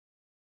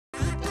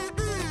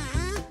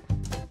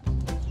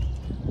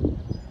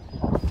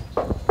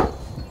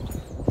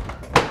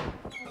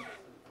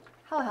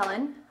Hello,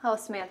 Helen. Hello,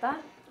 Samantha.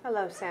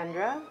 Hello,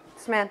 Sandra.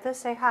 Samantha,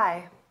 say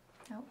hi.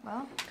 Oh,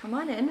 well, come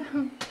on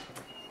in.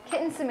 Kit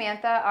and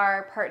Samantha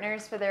are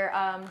partners for their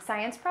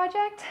science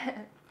project.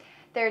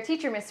 Their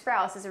teacher, Miss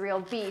Frouse, is a real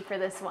B for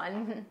this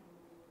one.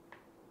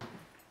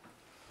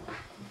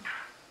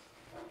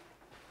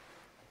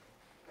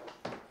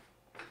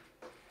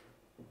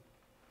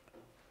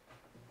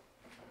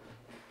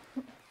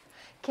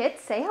 Kit,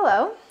 say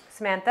hello.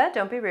 Samantha,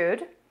 don't be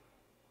rude.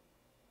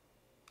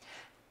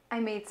 I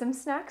made some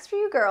snacks for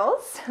you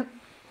girls.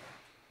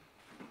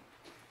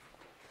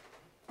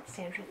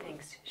 Sandra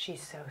thinks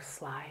she's so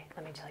sly.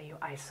 Let me tell you,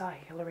 I saw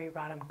Hillary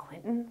Rodham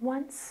Clinton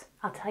once.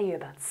 I'll tell you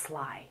about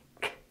sly.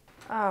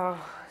 Oh,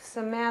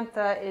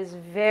 Samantha is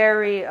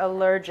very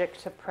allergic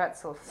to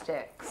pretzel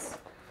sticks.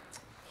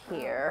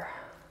 Here.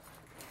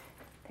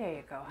 There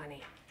you go,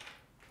 honey.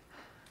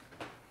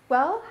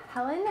 Well,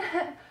 Helen,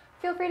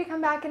 feel free to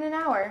come back in an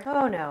hour.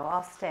 Oh no,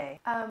 I'll stay.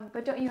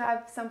 But don't you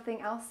have something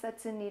else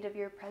that's in need of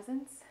your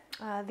presence?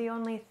 The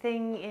only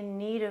thing in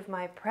need of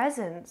my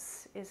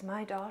presence is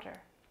my daughter.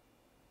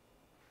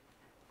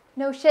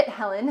 No shit,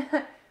 Helen.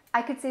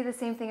 I could say the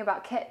same thing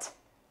about Kit.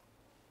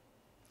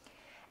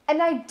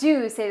 And I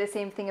do say the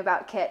same thing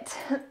about Kit.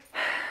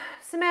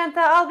 Samantha,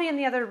 I'll be in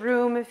the other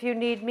room if you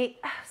need me.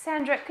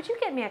 Sandra, could you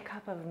get me a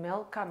cup of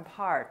milk? I'm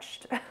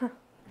parched.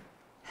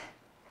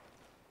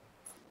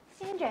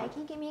 Sandra,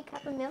 can you get me a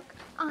cup of milk?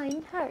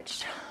 I'm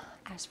parched.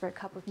 Ask for a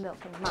cup of milk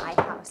in my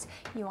house.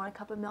 You want a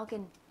cup of milk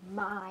in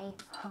my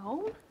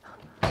home?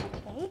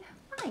 Okay,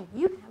 fine.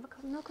 You can have a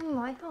cup of milk in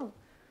my home.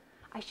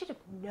 I should have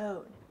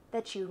known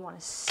that you'd want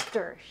to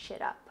stir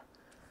shit up.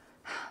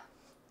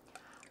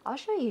 I'll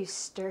show you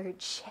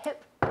stirred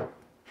shit.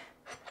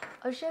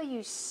 I'll show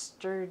you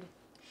stirred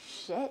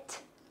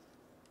shit.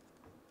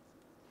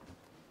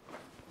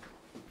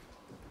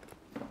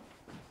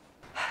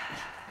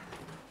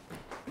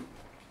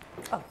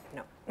 Oh,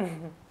 no.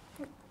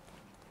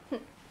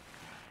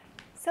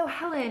 So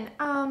Helen,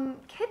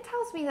 Kit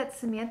tells me that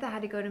Samantha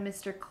had to go to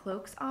Mr.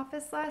 Cloak's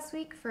office last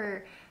week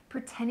for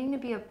pretending to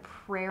be a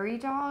prairie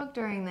dog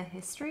during the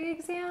history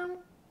exam.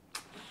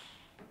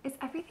 Is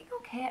everything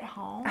okay at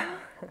home?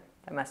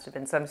 That must have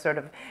been some sort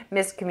of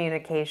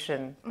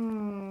miscommunication.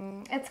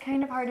 It's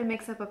kind of hard to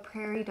mix up a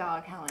prairie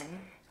dog, Helen.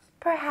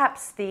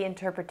 Perhaps the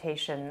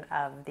interpretation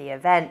of the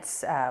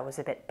events was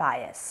a bit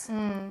biased.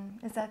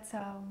 Is that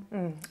so?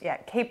 Yeah,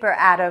 Caper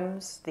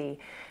Adams, the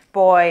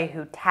boy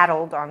who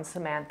tattled on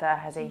Samantha,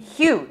 has a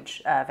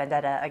huge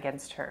vendetta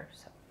against her.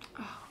 So.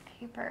 Oh,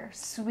 Caper.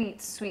 Sweet,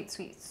 sweet,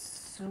 sweet,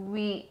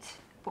 sweet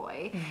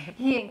boy.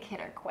 He and Kit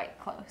are quite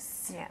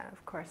close. Yeah,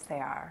 of course they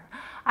are.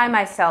 I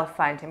myself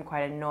find him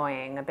quite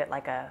annoying, a bit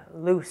like a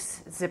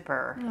loose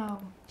zipper.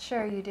 Oh,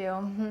 sure you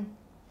do.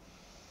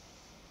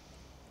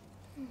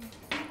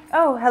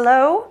 Oh,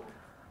 hello?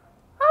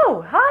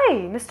 Oh, hi,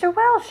 Mr.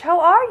 Welsh,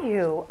 how are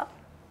you?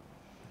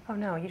 Oh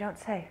no, you don't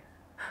say.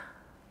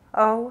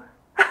 Oh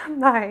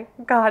my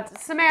God,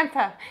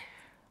 Samantha,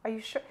 are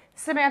you sure?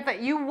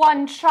 Samantha, you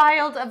won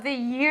Child of the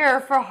Year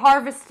for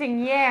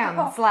harvesting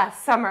yams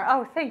last summer.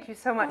 Oh, thank you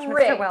so much,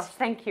 Rigged. Mr. Welsh,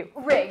 thank you.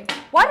 Rigged.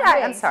 What?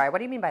 I'm Rigged. sorry, what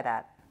do you mean by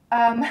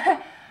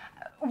that?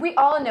 We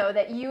all know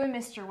that you and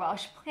Mr.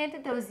 Welsh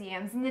planted those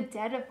yams in the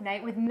dead of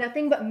night with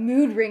nothing but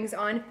mood rings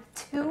on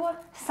 2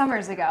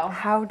 summers ago.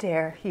 How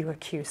dare you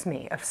accuse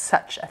me of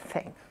such a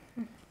thing?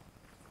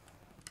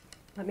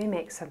 Let me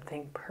make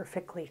something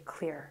perfectly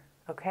clear,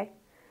 okay?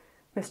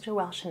 Mr.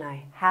 Welsh and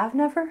I have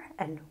never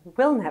and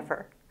will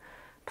never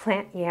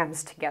plant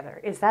yams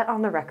together. Is that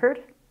on the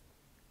record?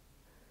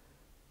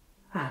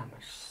 I'm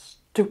a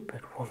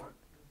stupid woman.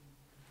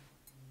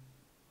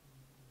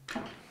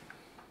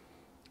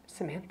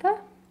 Samantha,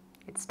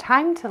 it's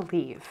time to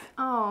leave.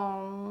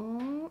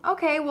 Oh,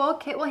 okay. Well,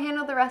 Kit will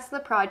handle the rest of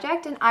the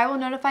project, and I will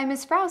notify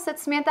Miss Frouse that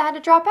Samantha had to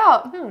drop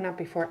out. No, not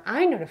before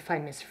I notify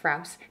Miss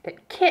Frouse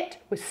that Kit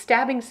was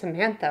stabbing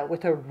Samantha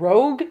with a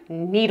rogue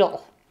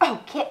needle.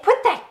 Oh, Kit,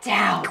 put that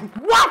down.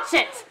 Watch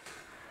it!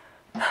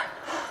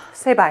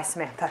 Say bye,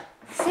 Samantha.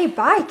 Say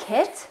bye,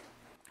 Kit.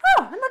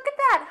 Oh, and look at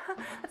that.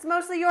 That's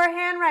mostly your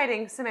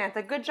handwriting,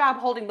 Samantha. Good job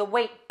holding the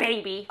weight,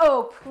 baby.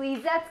 Oh,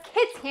 please, that's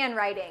Kit's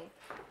handwriting.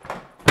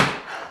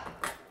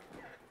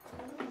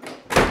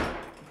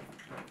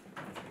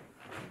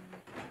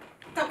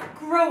 Don't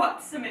grow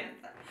up,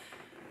 Samantha.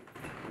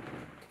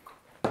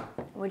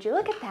 Would you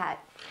look at that?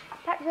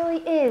 That really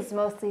is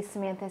mostly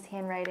Samantha's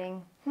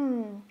handwriting.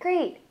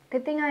 Great.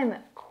 Good thing I'm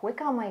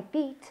quick on my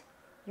feet.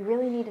 You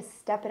really need to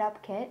step it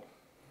up, Kit.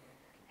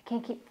 I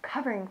can't keep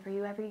covering for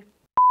you every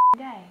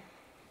day.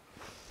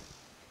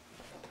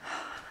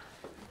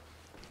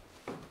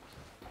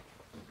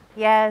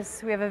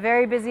 Yes, we have a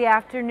very busy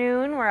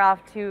afternoon. We're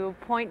off to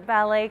Point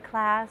Ballet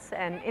class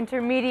and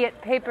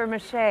intermediate paper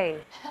mache.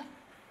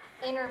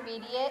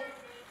 Intermediate?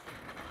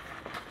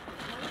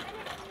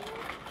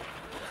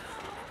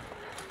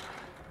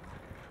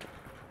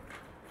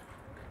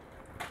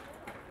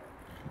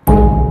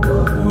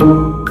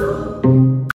 Ooh.